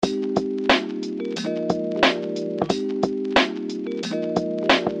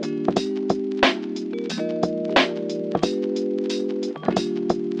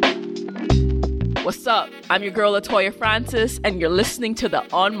I'm your girl, Latoya Francis, and you're listening to the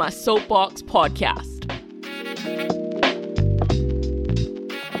On My Soapbox podcast.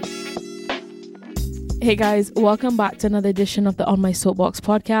 Hey guys, welcome back to another edition of the On My Soapbox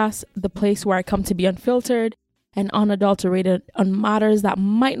podcast, the place where I come to be unfiltered and unadulterated on matters that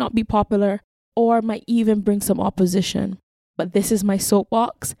might not be popular or might even bring some opposition. But this is my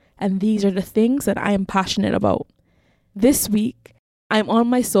soapbox, and these are the things that I am passionate about. This week, I'm on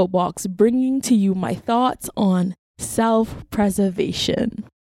my soapbox bringing to you my thoughts on self-preservation.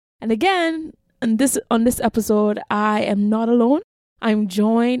 And again, on this episode, I am not alone. I'm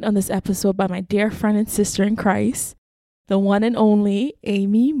joined on this episode by my dear friend and sister in Christ, the one and only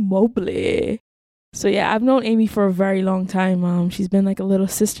Amy Mobley. So yeah, I've known Amy for a very long time. She's been like a little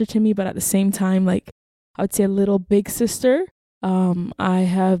sister to me, but at the same time, like I would say a little big sister. I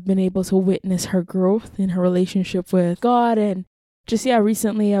have been able to witness her growth in her relationship with God, and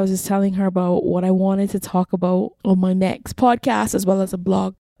recently I was just telling her about what I wanted to talk about on my next podcast, as well as a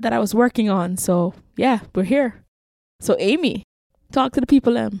blog that I was working on. So yeah, we're here. So Amy, talk to the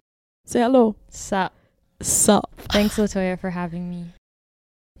people, say hello. Sup. Thanks, Latoya, for having me.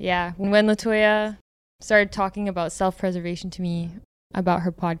 Yeah, when Latoya started talking about self-preservation to me about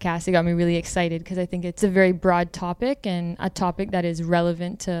her podcast, it got me really excited because I think it's a very broad topic and a topic that is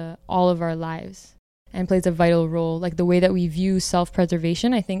relevant to all of our lives and plays a vital role. Like the way that we view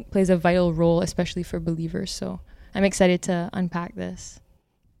self-preservation, I think plays a vital role, especially for believers. So I'm excited to unpack this.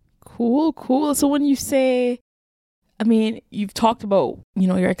 Cool. So when you say, you've talked about,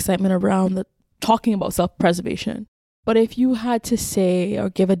 your excitement around talking about self-preservation, but if you had to say or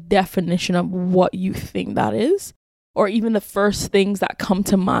give a definition of what you think that is, or even the first things that come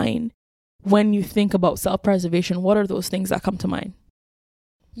to mind when you think about self-preservation, what are those things that come to mind?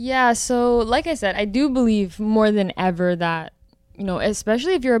 Yeah, so like I said, I do believe more than ever that,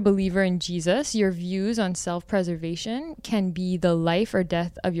 especially if you're a believer in Jesus, your views on self-preservation can be the life or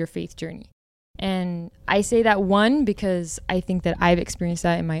death of your faith journey. And I say that, one, because I think that I've experienced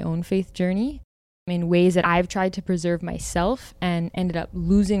that in my own faith journey, in ways that I've tried to preserve myself and ended up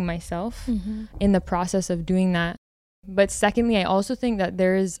losing myself in the process of doing that. But secondly, I also think that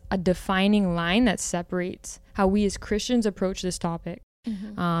there is a defining line that separates how we as Christians approach this topic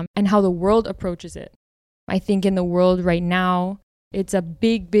and how the world approaches it. I think in the world right now, it's a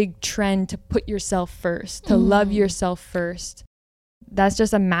big trend to put yourself first, to love yourself first. That's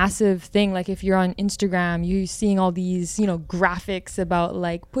just a massive thing. Like if you're on Instagram, you're seeing all these, graphics about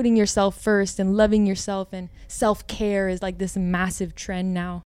like putting yourself first and loving yourself, and self-care is like this massive trend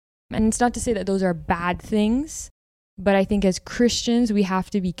now. And it's not to say that those are bad things, but I think as Christians, we have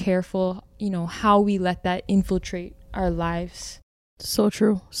to be careful, how we let that infiltrate our lives. So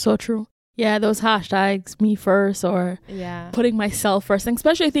true. Yeah, those hashtags, me first, or putting myself first, and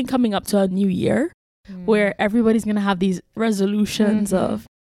especially I think coming up to a new year where everybody's going to have these resolutions of,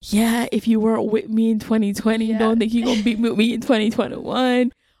 if you weren't with me in 2020, don't think you're going to be with me in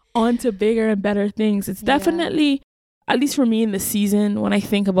 2021, on to bigger and better things. It's definitely, at least for me in the season, when I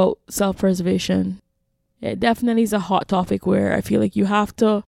think about self-preservation, it definitely is a hot topic where I feel like you have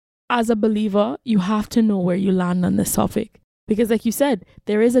to, as a believer, you have to know where you land on this topic. Because like you said,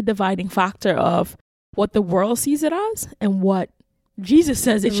 there is a dividing factor of what the world sees it as and what Jesus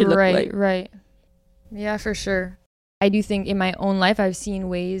says it should look like. Right. Yeah, for sure. I do think in my own life, I've seen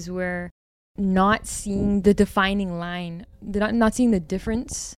ways where not seeing the defining line, not seeing the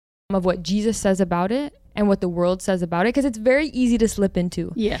difference of what Jesus says about it and what the world says about it, because it's very easy to slip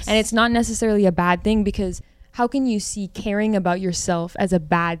into. Yes. And it's not necessarily a bad thing, because how can you see caring about yourself as a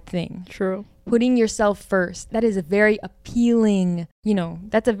bad thing? True. Putting yourself first, that is a very appealing,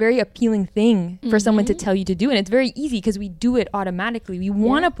 that's a very appealing thing for someone to tell you to do. And it's very easy because we do it automatically. We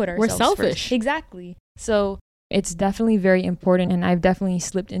want to put ourselves We're selfish. first. Exactly. So it's definitely very important. And I've definitely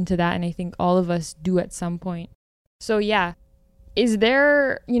slipped into that. And I think all of us do at some point. So yeah, is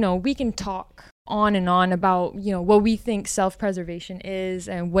there, we can talk on and on about, what we think self-preservation is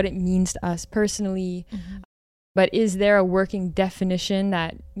and what it means to us personally. But is there a working definition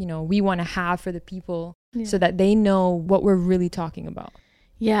that, we want to have for the people so that they know what we're really talking about?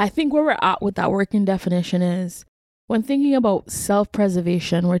 Yeah, I think where we're at with that working definition is when thinking about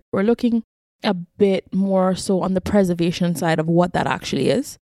self-preservation, we're looking a bit more so on the preservation side of what that actually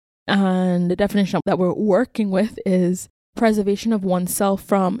is. And the definition that we're working with is preservation of oneself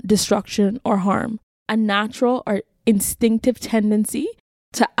from destruction or harm, a natural or instinctive tendency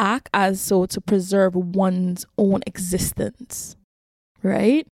to act as so to preserve one's own existence,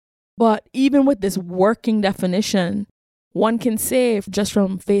 right? But even with this working definition, one can say just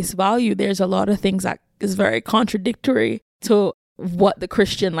from face value, there's a lot of things that is very contradictory to what the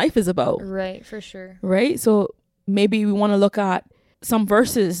Christian life is about. Right, for sure. Right? So maybe we want to look at some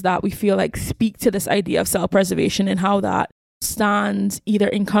verses that we feel like speak to this idea of self-preservation and how that stands either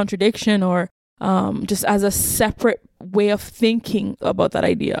in contradiction or just as a separate way of thinking about that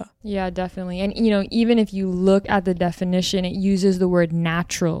idea. Yeah, definitely. And, even if you look at the definition, it uses the word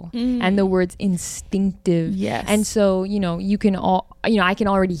natural and the words instinctive. Yes. And so, you can I can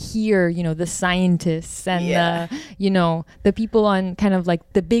already hear, the scientists and the people on kind of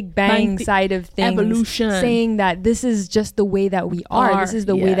like the Big Bang side of things, evolution, saying that this is just the way that we are. This is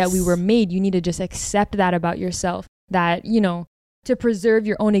the way that we were made. You need to just accept that about yourself, that, to preserve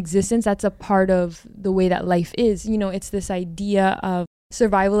your own existence, that's a part of the way that life is. It's this idea of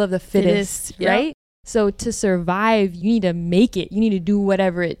survival of the fittest, right? Yep. So to survive, you need to make it. You need to do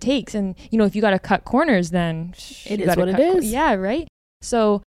whatever it takes. And, if you got to cut corners, then it is what it is. Yeah, right?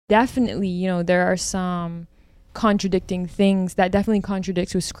 So definitely, there are some contradicting things that definitely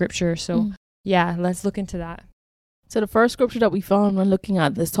contradicts with scripture. So yeah, let's look into that. So the first scripture that we found when looking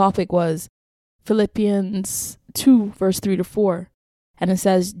at this topic was Philippians 2, verse 3-4. And it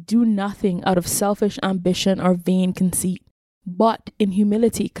says, do nothing out of selfish ambition or vain conceit, but in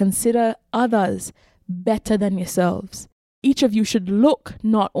humility consider others better than yourselves. Each of you should look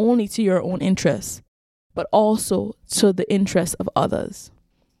not only to your own interests, but also to the interests of others.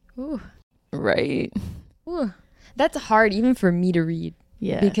 Ooh. Right. Ooh. That's hard even for me to read.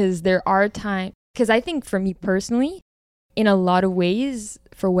 Yeah. Because there are times, because I think for me personally, in a lot of ways,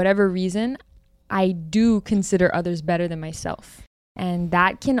 for whatever reason, I do consider others better than myself. And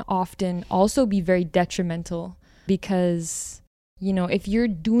that can often also be very detrimental because, if you're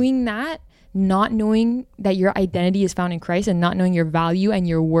doing that, not knowing that your identity is found in Christ and not knowing your value and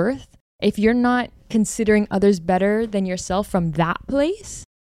your worth, if you're not considering others better than yourself from that place,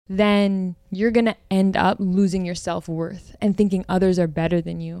 then you're going to end up losing your self-worth and thinking others are better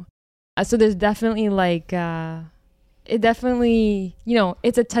than you. So there's definitely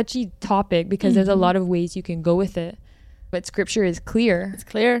it's a touchy topic because there's a lot of ways you can go with it. But scripture is clear. It's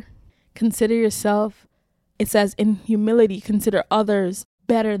clear. Consider yourself. It says in humility, consider others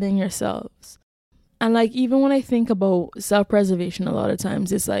better than yourselves. And even when I think about self-preservation, a lot of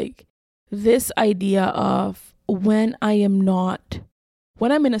times it's like this idea of when I'm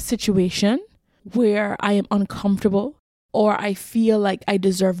in a situation where I am uncomfortable or I feel like I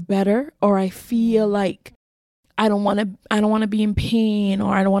deserve better or I feel like I don't want to be in pain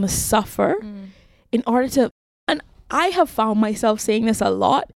or I don't want to suffer in order to. I have found myself saying this a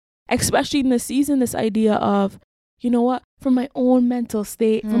lot, especially in this season, this idea of, for my own mental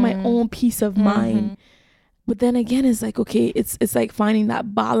state, for my own peace of mind. But then again, it's like, okay, it's like finding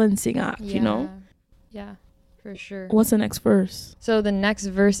that balancing act, Yeah, for sure. What's the next verse? So the next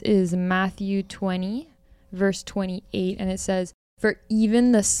verse is Matthew 20, verse 28. And it says, for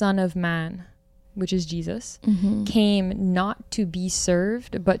even the Son of Man, which is Jesus, came not to be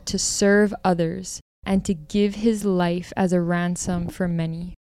served, but to serve others and to give his life as a ransom for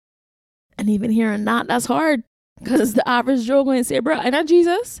many. And even hearing that's hard because the average Joe going to say, bro, I'm not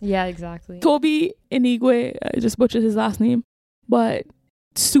Jesus. Yeah, exactly. Toby Inigwe, I just butchered his last name, but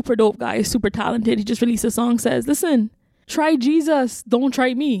super dope guy, super talented. He just released a song, says, listen, try Jesus, don't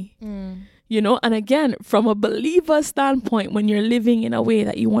try me. And again, from a believer standpoint, when you're living in a way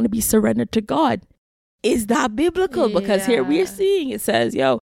that you want to be surrendered to God, is that biblical? Yeah. Because here we're seeing, it says,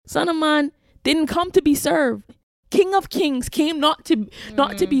 Son of Man didn't come to be served. King of Kings came not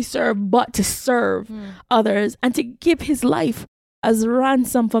to be served, but to serve others and to give his life as a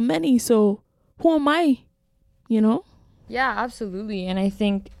ransom for many. So who am I? Yeah, absolutely. And I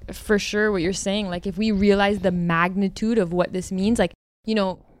think for sure what you're saying, if we realize the magnitude of what this means,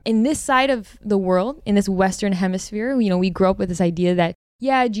 in this side of the world, in this Western hemisphere, we grow up with this idea that,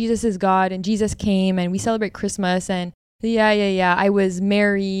 Jesus is God and Jesus came and we celebrate Christmas and I was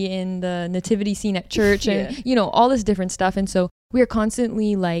Mary in the nativity scene at church and, all this different stuff. And so we're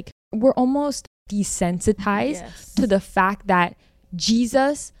constantly we're almost desensitized to the fact that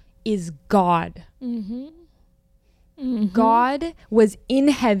Jesus is God. God was in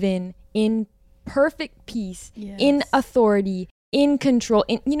heaven, in perfect peace, in authority, in control.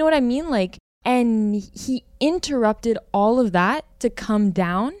 You know what I mean? And he interrupted all of that to come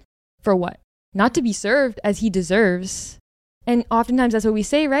down for what? Not to be served as he deserves. And oftentimes that's what we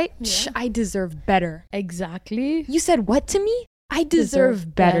say, right? Yeah. I deserve better. Exactly. You said what to me? I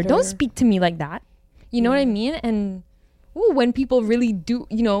deserve better. Don't speak to me like that. You know what I mean? And when people really do,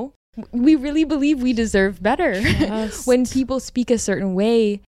 we really believe we deserve better. When people speak a certain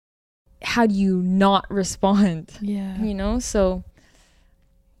way, how do you not respond? Yeah. So.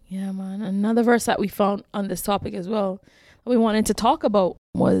 Yeah, man. Another verse that we found on this topic as well we wanted to talk about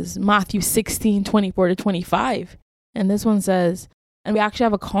was Matthew 16:24-25. And this one says, and we actually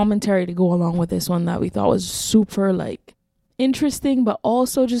have a commentary to go along with this one that we thought was super like interesting, but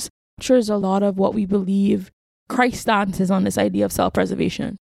also just captures a lot of what we believe Christ's stance is on this idea of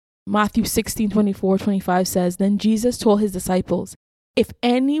self-preservation. Matthew 16:24-25 says, then Jesus told his disciples, if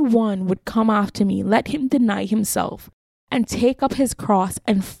anyone would come after me, let him deny himself and take up his cross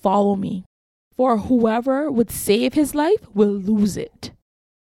and follow me. For whoever would save his life will lose it.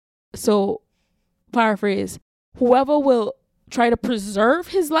 So, paraphrase, whoever will try to preserve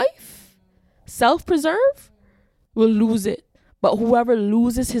his life, self-preserve, will lose it. But whoever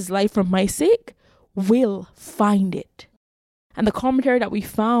loses his life for my sake will find it. And the commentary that we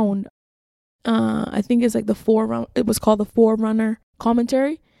found, I think is like it was called the Forerunner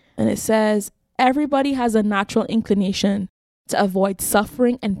commentary. And it says, everybody has a natural inclination to avoid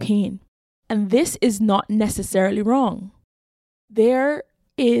suffering and pain. And this is not necessarily wrong. There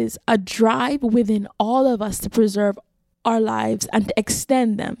is a drive within all of us to preserve our lives and to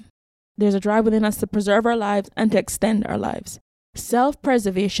extend them. There's a drive within us to preserve our lives and to extend our lives.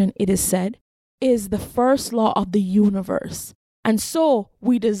 Self-preservation, it is said, is the first law of the universe. And so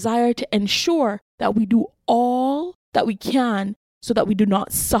we desire to ensure that we do all that we can so that we do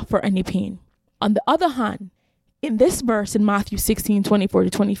not suffer any pain. On the other hand, in this verse in Matthew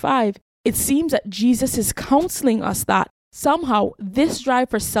 16:24-25, it seems that Jesus is counseling us that somehow this drive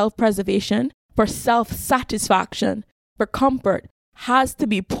for self-preservation, for self-satisfaction, for comfort, has to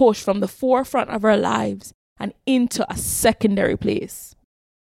be pushed from the forefront of our lives and into a secondary place.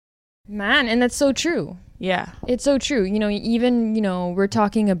 Man, and that's so true. Yeah. It's so true. Even, we're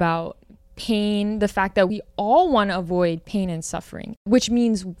talking about pain, the fact that we all want to avoid pain and suffering, which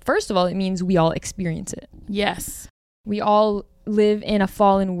means, first of all, it means we all experience it. Yes. We all live in a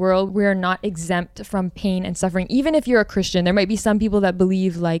fallen world. We're not exempt from pain and suffering. Even if you're a Christian, there might be some people that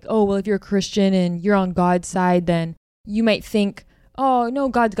believe like, oh, well, if you're a Christian and you're on God's side, then you might think, oh, no,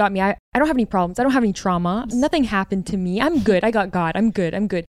 God's got me. I don't have any problems. I don't have any trauma. Nothing happened to me. I'm good. I got God. I'm good.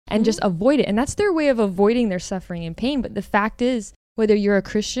 And just avoid it. And that's their way of avoiding their suffering and pain. But the fact is, whether you're a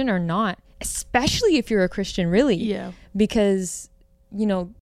Christian or not, especially if you're a Christian, really. Yeah. Because,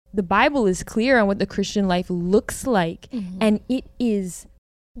 the Bible is clear on what the Christian life looks like. Mm-hmm. And it is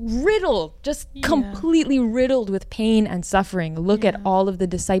riddled, completely riddled with pain and suffering. Look at all of the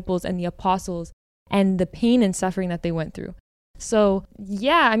disciples and the apostles and the pain and suffering that they went through. So,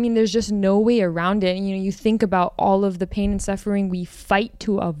 there's just no way around it. You think about all of the pain and suffering we fight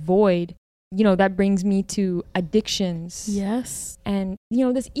to avoid. That brings me to addictions. Yes. And,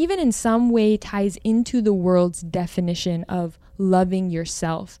 this even in some way ties into the world's definition of loving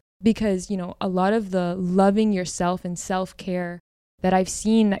yourself. Because, a lot of the loving yourself and self-care that I've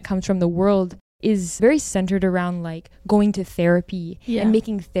seen that comes from the world is very centered around like going to therapy and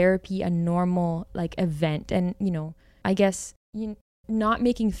making therapy a normal like event. And, I guess not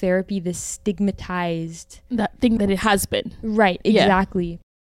making therapy this stigmatized that thing that it has been. Right, exactly. Yeah.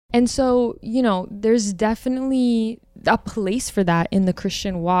 And so, there's definitely a place for that in the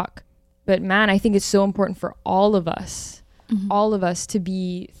Christian walk. But man, I think it's so important for all of us, to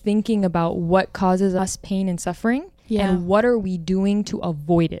be thinking about what causes us pain and suffering and what are we doing to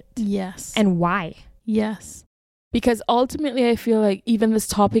avoid it. Yes. And why. Yes. Because ultimately I feel like even this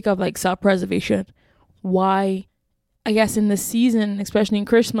topic of like self-preservation, why, I guess in this season, especially in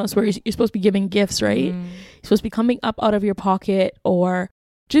Christmas, where you're supposed to be giving gifts, right? You're supposed to be coming up out of your pocket, or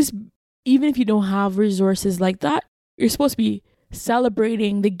just even if you don't have resources like that, you're supposed to be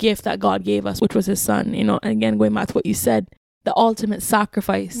celebrating the gift that God gave us, which was his son, and again, going back to what you said, the ultimate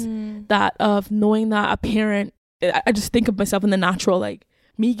sacrifice, that of knowing that a parent, I just think of myself in the natural, like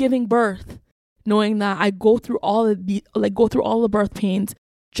me giving birth, knowing that I go through all the birth pains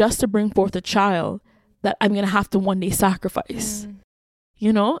just to bring forth a child that I'm going to have to one day sacrifice,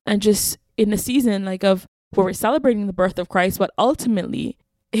 and just in the season like of where we're celebrating the birth of Christ, but ultimately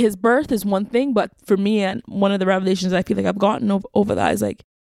his birth is one thing. But for me, and one of the revelations I feel like I've gotten over that is like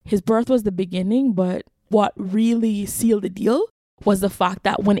his birth was the beginning, but what really sealed the deal was the fact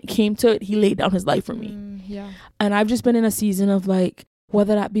that when it came to it, he laid down his life for me. And I've just been in a season of like,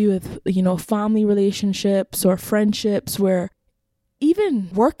 whether that be with, family relationships or friendships, where even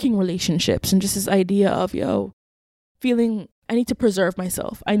working relationships, and just this idea of, feeling I need to preserve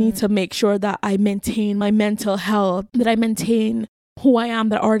myself. I need to make sure that I maintain my mental health, that I maintain who I am,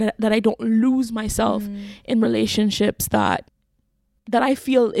 that I don't lose myself in relationships that I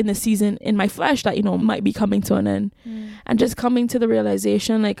feel in the season in my flesh that, might be coming to an end. And just coming to the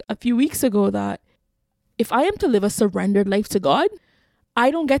realization like a few weeks ago that if I am to live a surrendered life to God,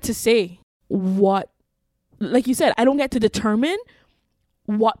 I don't get to say what like you said, I don't get to determine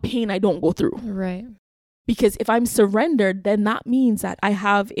what pain I don't go through. Right. Because if I'm surrendered, then that means that I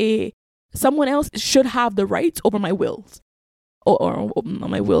have someone else should have the rights over my wills. Or not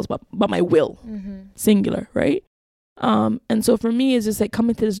my wills, but my will. Singular, right? And so for me, it's just like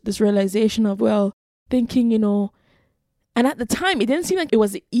coming to this realization of, well, thinking, and at the time, it didn't seem like it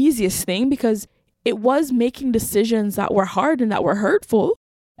was the easiest thing, because it was making decisions that were hard and that were hurtful,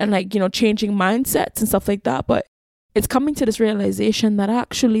 and like, changing mindsets and stuff like that. But it's coming to this realization that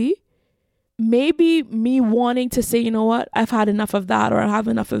actually maybe me wanting to say, you know what, I've had enough of that, or I have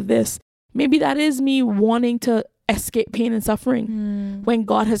enough of this. Maybe that is me wanting to escape pain and suffering when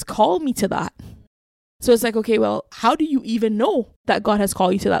God has called me to that. So it's like, okay, well, how do you even know that God has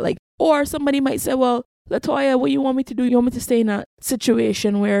called you to that? Like, or somebody might say, well, Latoya, what you want me to do? You want me to stay in a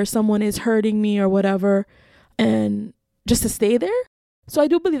situation where someone is hurting me or whatever, and just to stay there? So I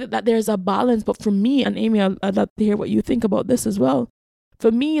do believe that there's a balance. But for me, and Amy, I'd love to hear what you think about this as well.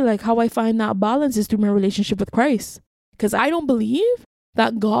 For me, like, how I find that balance is through my relationship with Christ. Because I don't believe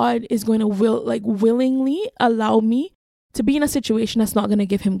that God is going to willingly allow me to be in a situation that's not going to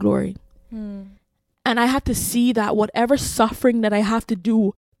give him glory. And I have to see that whatever suffering that I have to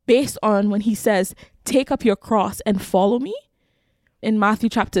do, based on when he says, take up your cross and follow me, in Matthew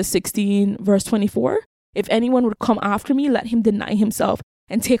chapter 16, verse 24, if anyone would come after me, let him deny himself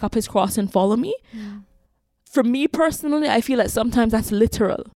and take up his cross and follow me. For me personally, I feel like sometimes that's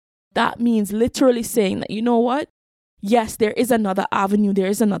literal. That means literally saying that, you know what? Yes, there is another avenue. There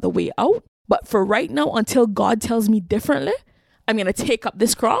is another way out. But for right now, until God tells me differently, I'm going to take up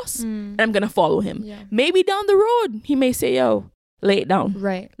this cross and I'm going to follow him. Yeah. Maybe down the road, he may say, yo, lay it down.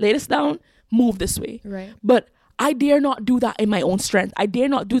 Right. Lay this down, move this way. Right. But I dare not do that in my own strength. I dare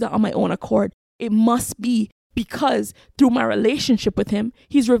not do that on my own accord. It must be because through my relationship with him,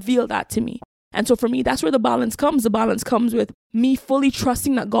 he's revealed that to me. And so for me, that's where the balance comes. The balance comes with me fully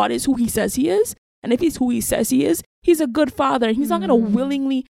trusting that God is who he says he is. And if he's who he says he is, he's a good father. And he's not going to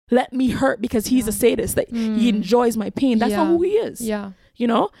willingly let me hurt because he's a sadist. That he enjoys my pain. That's not who he is. Yeah.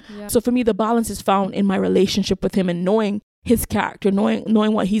 Yeah. So for me, the balance is found in my relationship with him and knowing his character,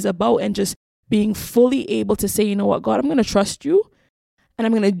 knowing what he's about, and just being fully able to say, you know what, God, I'm going to trust you, and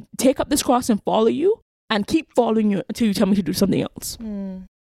I'm going to take up this cross and follow you, and keep following you until you tell me to do something else.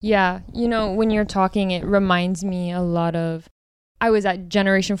 Yeah. When you're talking, it reminds me a lot of, I was at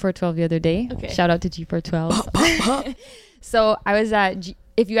Generation 412 the other day. Okay. Shout out to G412. So I was at,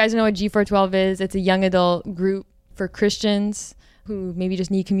 if you guys know what G412 is, it's a young adult group for Christians who maybe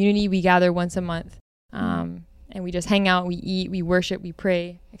just need community. We gather once a month. And we just hang out, we eat, we worship, we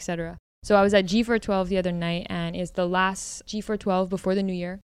pray, etc. So I was at G412 the other night, and it's the last G412 before the new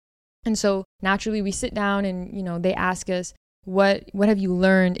year. And so naturally we sit down and, they ask us, what have you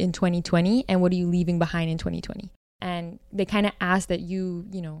learned in 2020 and what are you leaving behind in 2020? And they kind of ask that you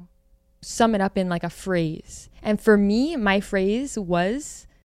sum it up in like a phrase. And for me, my phrase was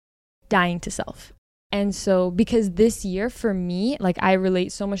dying to self. And so because this year for me, like I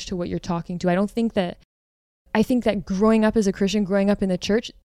relate so much to what you're talking to. I think that growing up as a Christian, growing up in the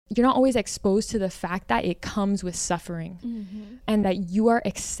church, you're not always exposed to the fact that it comes with suffering and that you are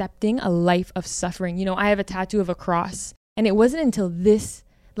accepting a life of suffering. I have a tattoo of a cross, and it wasn't until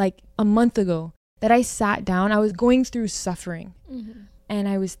a month ago that I sat down. I was going through suffering and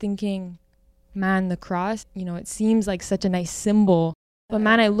I was thinking, man, the cross, it seems like such a nice symbol. But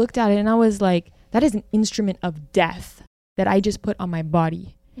man, I looked at it and I was like, that is an instrument of death that I just put on my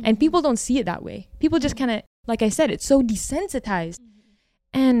body. And people don't see it that way. People just kind of, like I said, it's so desensitized.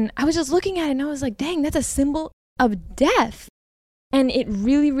 And I was just looking at it and I was like, dang, that's a symbol of death. And it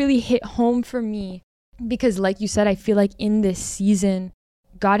really, really hit home for me because like you said, I feel like in this season,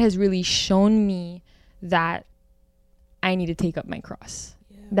 God has really shown me that I need to take up my cross.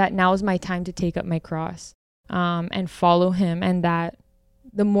 That now is my time to take up my cross and follow him. And that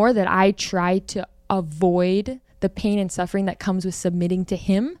the more that I try to avoid the pain and suffering that comes with submitting to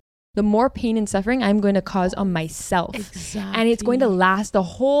him, the more pain and suffering I'm going to cause on myself. Exactly. And it's going to last a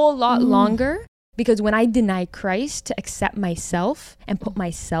whole lot longer, because when I deny Christ to accept myself and put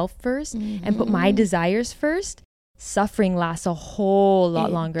myself first and put my desires first, suffering lasts a whole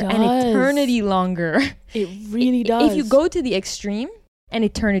lot longer and eternity longer. It really does. If you go to the extreme, an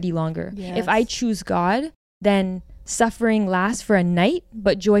eternity longer. Yes. If I choose God, then suffering lasts for a night,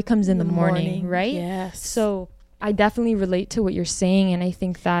 but joy comes in the morning, right? Yes. So I definitely relate to what you're saying, and I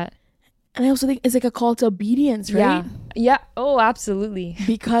think that. And I also think it's like a call to obedience, right? Yeah. Oh, absolutely.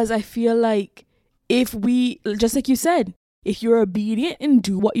 Because I feel like if we, just like you said, if you're obedient and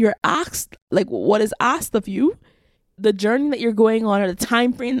do what you're asked, like what is asked of you, the journey that you're going on or the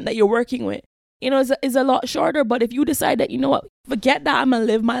time frame that you're working with, you know, is a lot shorter. But if you decide that, you know what, forget that, I'm gonna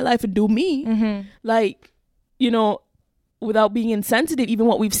live my life and do me, like, you know, without being insensitive, even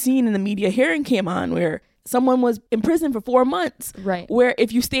what we've seen in the media hearing came on where someone was in prison for 4 months, right? Where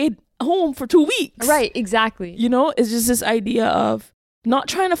if you stayed home for 2 weeks, right? Exactly. You know, it's just this idea of not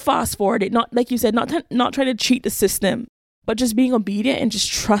trying to fast forward it, not like you said, not trying to cheat the system, but just being obedient and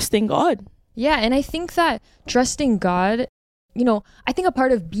just trusting God. Yeah, and I think that trusting God, you know, I think a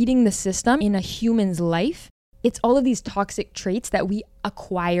part of beating the system in a human's life, it's all of these toxic traits that we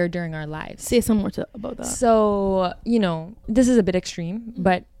acquire during our lives. Say some more about that. So, you know, this is a bit extreme,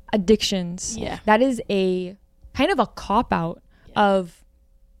 but addictions, that is a kind of a cop-out of,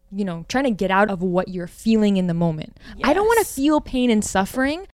 you know, trying to get out of what you're feeling in the moment. Yes. I don't want to feel pain and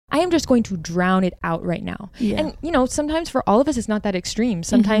suffering. I am just going to drown it out right now. Yeah. And, you know, sometimes for all of us, it's not that extreme.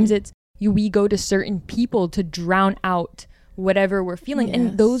 Sometimes it's we go to certain people to drown out whatever we're feeling. Yes.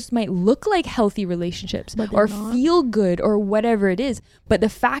 And those might look like healthy relationships or feel good or whatever it is. But the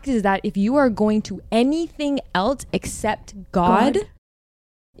fact is that if you are going to anything else except God.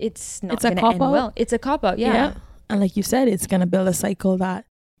 It's not going to end well. It's a cop-out, yeah. And like you said, it's going to build a cycle that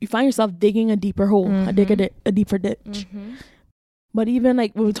you find yourself digging a deeper hole, a deeper ditch. But even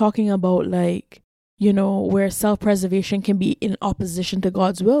like we were talking about, like, you know, where self-preservation can be in opposition to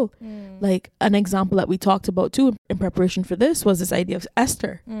God's will. Like an example that we talked about too in preparation for this was this idea of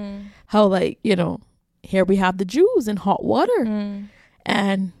Esther. How, like, you know, here we have the Jews in hot water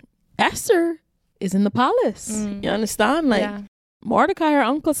and Esther is in the palace. You understand? Like, Mordecai, her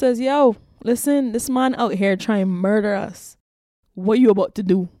uncle, says, yo, listen, this man out here trying to murder us. What you about to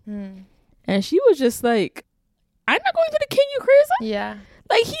do? And she was just like, I'm not going to the king, you crazy? Yeah.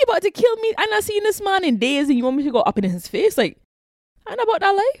 Like, he about to kill me. I'm not seeing this man in days and you want me to go up in his face? Like, I'm not about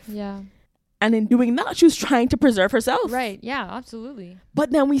that life. Yeah. And in doing that, she was trying to preserve herself. Right. Yeah, absolutely.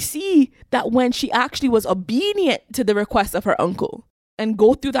 But then we see that when she actually was obedient to the request of her uncle and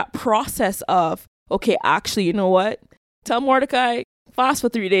go through that process of, okay, actually, you know what? Tell Mordecai, fast for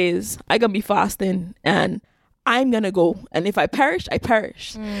 3 days. I'm going to be fasting and I'm going to go. And if I perish, I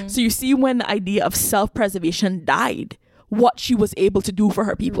perish. So you see when the idea of self-preservation died, what she was able to do for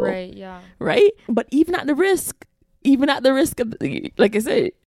her people. Right, yeah. Right? But even at the risk of, like I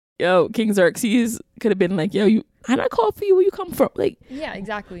said, yo, King Xerxes could have been like, yo, I'm not called for you, where you come from. Like, yeah,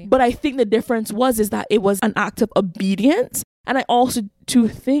 exactly. But I think the difference is that it was an act of obedience. And I also too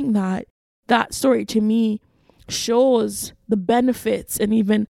think that story to me shows the benefits and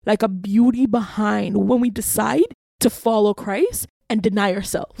even like a beauty behind when we decide to follow Christ and deny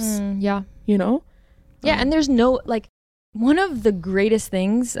ourselves. Yeah. You know? Yeah. And there's no, like, one of the greatest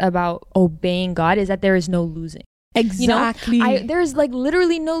things about obeying God is that there is no losing. Exactly. You know? There's like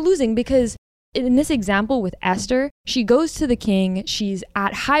literally no losing, because in this example with Esther, she goes to the king. She's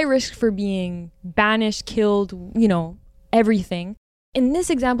at high risk for being banished, killed, you know, everything. In this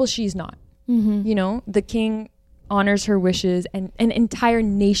example, she's not. You know, the king honors her wishes and an entire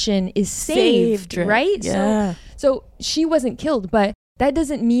nation is saved, right? Yeah. So she wasn't killed, but that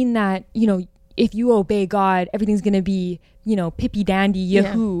doesn't mean that, you know, if you obey God, everything's going to be, you know, pippy dandy,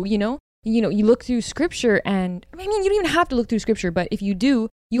 yahoo, you know, you look through scripture and I mean, you don't even have to look through scripture, but if you do,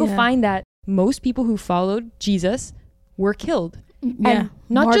 you'll find that most people who followed Jesus were killed. And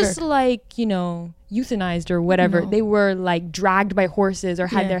not martyred. Just like, you know, euthanized or whatever. No. They were like dragged by horses or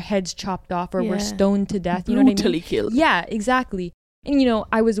had their heads chopped off or were stoned to death. You know what I mean? Brutally killed. Yeah, exactly. And, you know,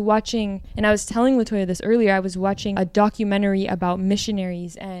 I was watching, and I was telling Latoya this earlier, I was watching a documentary about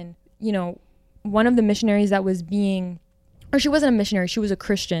missionaries, and, you know, one of the missionaries that was being, or she wasn't a missionary, she was a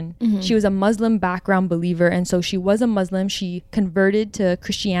Christian. She was a Muslim background believer. And so she was a Muslim. She converted to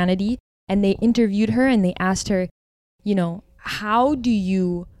Christianity, and they interviewed her and they asked her, you know, how do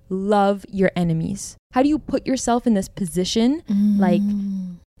you love your enemies? How do you put yourself in this position, like,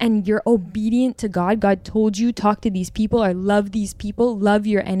 and you're obedient to God? God told you, talk to these people or love these people, love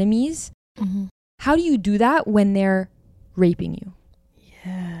your enemies. How do you do that when they're raping you?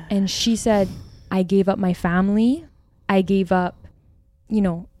 Yeah. And she said, I gave up my family. I gave up, you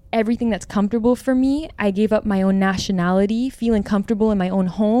know, everything that's comfortable for me. I gave up my own nationality, feeling comfortable in my own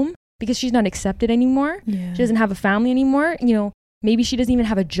home, because she's not accepted anymore. She doesn't have a family anymore. You know, maybe she doesn't even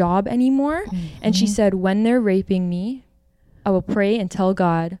have a job anymore. And she said, when they're raping me, I will pray and tell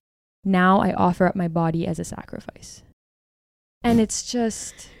God, now I offer up my body as a sacrifice. And it's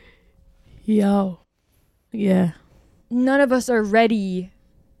just... Yeah. None of us are ready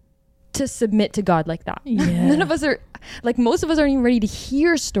to submit to God like that. None of us are, like, most of us aren't even ready to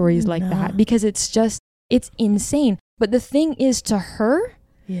hear stories like that, because it's insane. But the thing is, to her...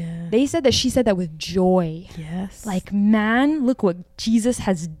 They said that she said that with joy. Like, man, look what Jesus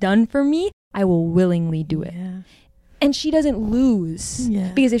has done for me. I will willingly do it. Yeah. And she doesn't lose.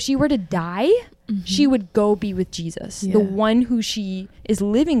 Yeah. Because if she were to die, she would go be with Jesus, the one who she is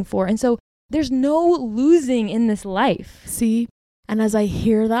living for. And so there's no losing in this life. See, and as I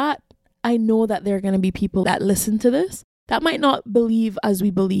hear that, I know that there are going to be people that listen to this that might not believe as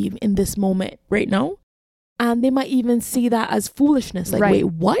we believe in this moment right now. And they might even see that as foolishness. Like, wait,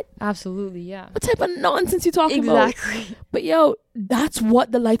 what? Absolutely, yeah. What type of nonsense you talking about? Exactly. But yo, that's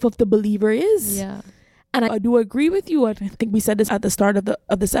what the life of the believer is. Yeah. And I do agree with you. I think we said this at the start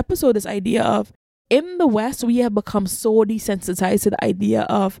of this episode, this idea of, in the West, we have become so desensitized to the idea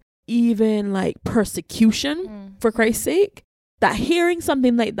of even like persecution for Christ's sake, that hearing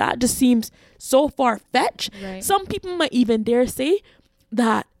something like that just seems so far-fetched. Right. Some people might even dare say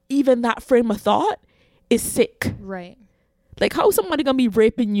that even that frame of thought is sick. Right. Like, how is somebody gonna be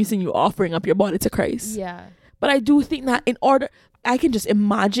raping you and you offering up your body to Christ? Yeah. But I do think that I can just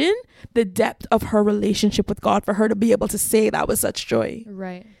imagine the depth of her relationship with God for her to be able to say that with such joy.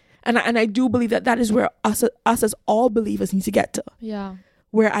 Right. And I do believe that is where us as all believers need to get to. Yeah.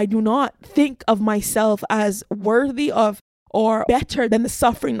 Where I do not think of myself as worthy of or better than the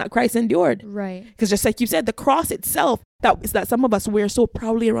suffering that Christ endured. Right. Because just like you said, the cross itself, that some of us wear so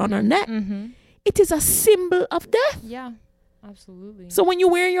proudly around our neck, it is a symbol of death. Yeah, absolutely. So when you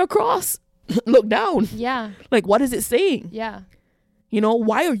wear your cross, look down. Yeah. Like, what is it saying? Yeah. You know,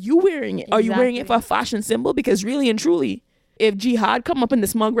 why are you wearing it? Exactly. Are you wearing it for a fashion symbol? Because really and truly, if jihad come up in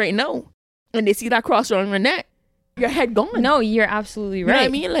this mug right now and they see that cross around your neck, your head gone. No, you're absolutely right. You know what I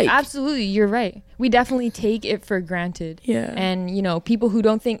mean? Like, absolutely, you're right. We definitely take it for granted. Yeah. And, you know, people who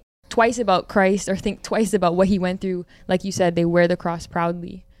don't think twice about Christ or think twice about what he went through, like you said, they wear the cross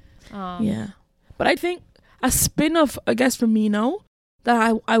proudly. Yeah. But I think a spin of, I guess for me now,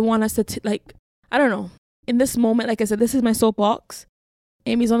 that I want us to, like, I don't know, in this moment, like I said, this is my soapbox.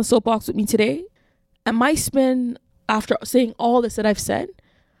 Amy's on the soapbox with me today. And my spin, after saying all this that I've said,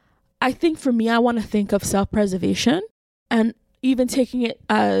 I think for me, I want to think of self-preservation and even taking it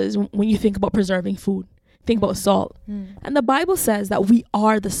as when you think about preserving food, think about salt. And the Bible says that we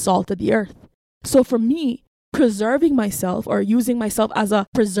are the salt of the earth. So for me, preserving myself or using myself as a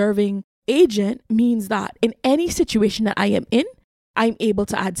preserving agent means that in any situation that I am in, I'm able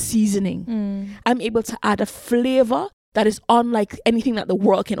to add seasoning. I'm able to add a flavor that is unlike anything that the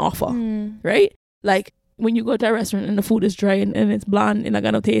world can offer, right? Like when you go to a restaurant and the food is dry and it's bland and not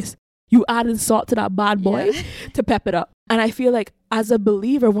gonna taste, you add in salt to that bad boy to pep it up. And I feel like as a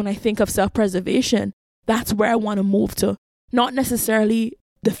believer, when I think of self-preservation, that's where I want to move to. Not necessarily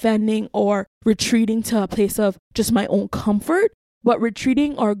defending or retreating to a place of just my own comfort, but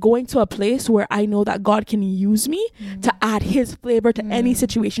retreating or going to a place where I know that God can use me to add his flavor to any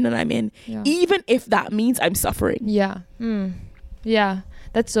situation that I'm in, even if that means I'm suffering. Yeah. Yeah,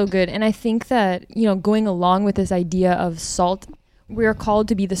 that's so good. And I think that, you know, going along with this idea of salt, we're called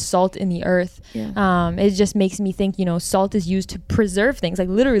to be the salt in the earth. It just makes me think, you know, salt is used to preserve things. Like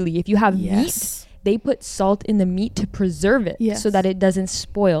literally, if you have meat, they put salt in the meat to preserve it so that it doesn't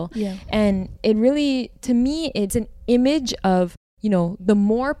spoil. And it really, to me, it's an image of, you know, the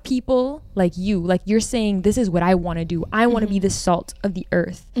more people like you're saying, this is what I want to do. I want to be the salt of the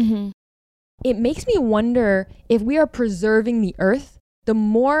earth. It makes me wonder if we are preserving the earth, the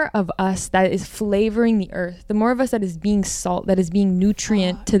more of us that is flavoring the earth, the more of us that is being salt, that is being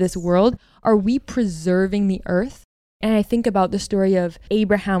nutrient to this world, are we preserving the earth? And I think about the story of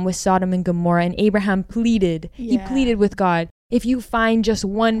Abraham with Sodom and Gomorrah, and Abraham pleaded. He pleaded with God, if you find just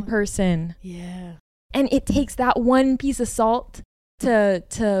one person. And it takes that one piece of salt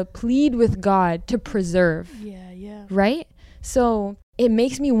to plead with God to preserve. Right? So it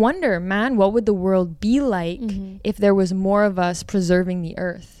makes me wonder, man, what would the world be like if there was more of us preserving the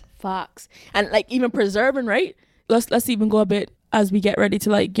earth? Facts. And like even preserving, right? Let's even go a bit as we get ready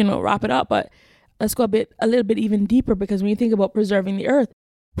to, like, you know, wrap it up, but let's go a little bit even deeper, because when you think about preserving the earth,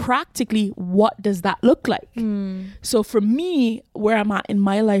 practically, what does that look like? So for me, where I'm at in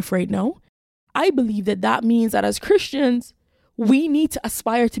my life right now, I believe that means that as Christians, we need to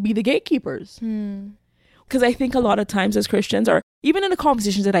aspire to be the gatekeepers. Because I think a lot of times as Christians, or even in the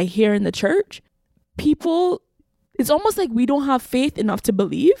conversations that I hear in the church, people, it's almost like we don't have faith enough to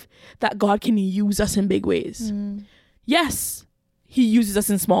believe that God can use us in big ways. Yes, he uses us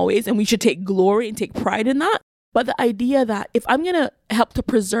in small ways, and we should take glory and take pride in that. But the idea that if I'm going to help to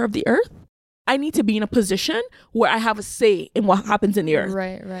preserve the earth, I need to be in a position where I have a say in what happens in the earth.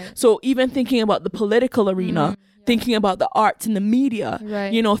 Right. So even thinking about the political arena, thinking about the arts and the media,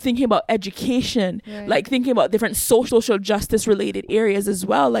 you know, thinking about education, like thinking about different social justice related areas as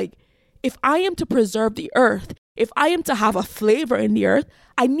well. Like, if I am to preserve the earth, if I am to have a flavor in the earth,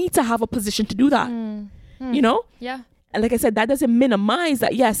 I need to have a position to do that. You know? Yeah. And like I said, that doesn't minimize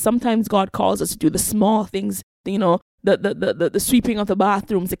that. Yes, sometimes God calls us to do the small things, you know, the sweeping of the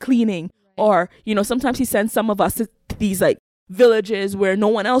bathrooms, the cleaning, or, you know, sometimes he sends some of us to these like villages where no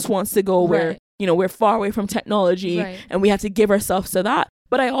one else wants to go, where, you know, we're far away from technology and we have to give ourselves to that.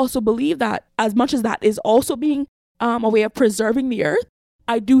 But I also believe that as much as that is also being a way of preserving the earth,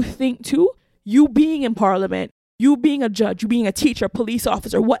 I do think too, you being in parliament, you being a judge, you being a teacher, police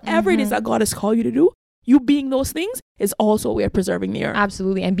officer, whatever it is that God has called you to do, you being those things is also a way of preserving the earth.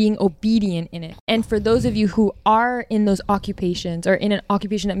 Absolutely. And being obedient in it. And for those of you who are in those occupations or in an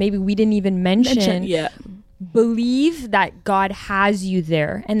occupation that maybe we didn't even mention, believe that God has you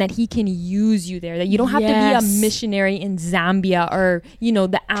there and that he can use you there, that you don't have to be a missionary in Zambia or, you know,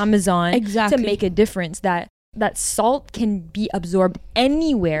 the Amazon to make a difference, that salt can be absorbed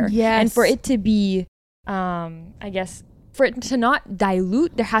anywhere. And for it to be, I guess, for it to not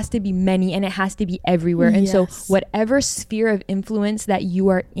dilute, there has to be many, and it has to be everywhere. And so whatever sphere of influence that you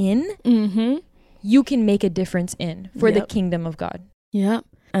are in, you can make a difference in for the kingdom of God. Yeah.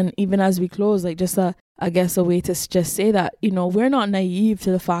 And even as we close, like just I guess a way to just say that, you know, we're not naive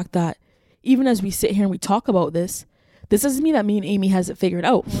to the fact that even as we sit here and we talk about this doesn't mean that me and Amy has it figured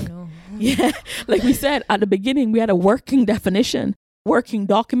out. Oh, no. Yeah. Like we said at the beginning, we had a working definition, working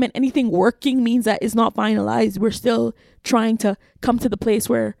document. Anything working means that it's not finalized. We're still trying to come to the place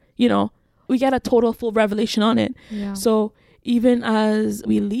where, you know, we get a total full revelation on it. Yeah. So even as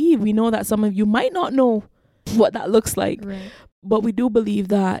we leave, we know that some of you might not know what that looks like. But we do believe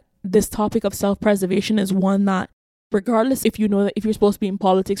that this topic of self-preservation is one that, regardless if you know that if you're supposed to be in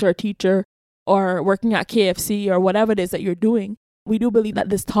politics or a teacher or working at KFC or whatever it is that you're doing, we do believe that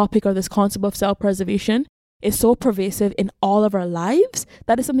this topic or this concept of self-preservation is so pervasive in all of our lives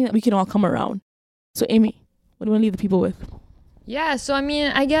that is something that we can all come around. So Amy, what do you want to leave the people with? Yeah, so I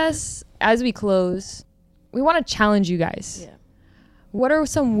mean, I guess as we close, we want to challenge you guys. What are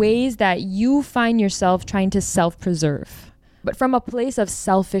some ways that you find yourself trying to self-preserve? But from a place of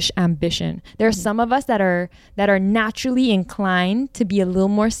selfish ambition. There are some of us that are naturally inclined to be a little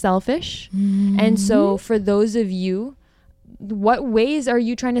more selfish. And so for those of you, what ways are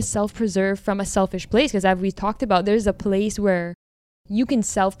you trying to self-preserve from a selfish place? Because as we talked about, there's a place where you can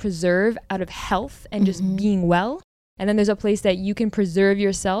self-preserve out of health and just being well. And then there's a place that you can preserve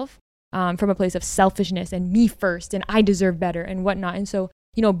yourself from a place of selfishness and me first and I deserve better and whatnot. And so,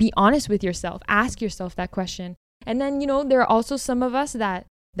 you know, be honest with yourself. Ask yourself that question. And then, you know, there are also some of us that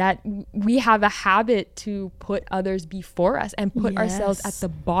we have a habit to put others before us and put ourselves at the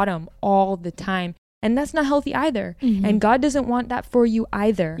bottom all the time. And that's not healthy either. And God doesn't want that for you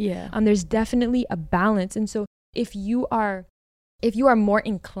either. There's definitely a balance. And so if you are more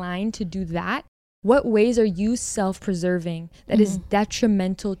inclined to do that, what ways are you self-preserving that is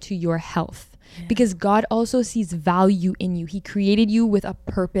detrimental to your health? Because God also sees value in you. He created you with a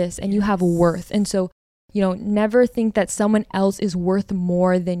purpose and you have worth. And so, you know, never think that someone else is worth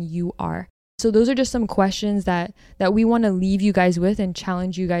more than you are. So those are just some questions that we want to leave you guys with and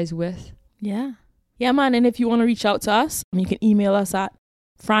challenge you guys with. Yeah, man. And if you want to reach out to us, you can email us at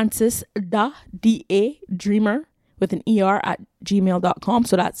francisdreamer with an ER at gmail.com.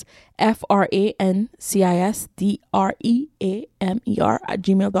 So that's FrancisDreamer at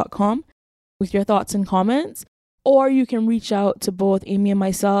gmail.com with your thoughts and comments. Or you can reach out to both Amy and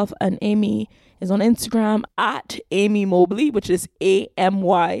myself, and Amy is on Instagram at Amy Mobley, which is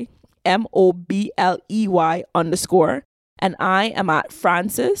AMYMOBLEY_. And I am at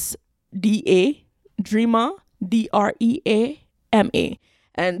Francis Dreamer, DREAMA.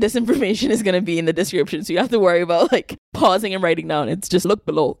 And this information is going to be in the description. So you have to worry about like pausing and writing down. It's just look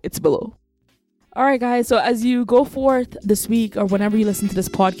below. It's below. All right, guys. So as you go forth this week or whenever you listen to this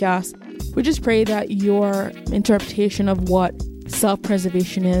podcast, we just pray that your interpretation of what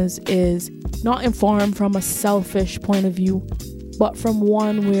self-preservation is not informed from a selfish point of view, but from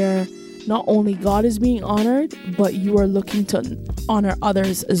one where not only God is being honored, but you are looking to honor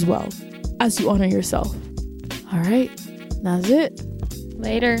others as well as you honor yourself. All right, that's it.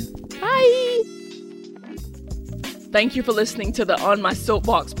 Later. Bye. Thank you for listening to the On My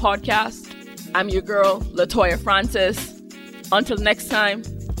Soapbox podcast. I'm your girl, Latoya Francis. Until next time,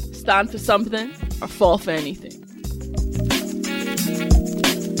 stand for something or fall for anything.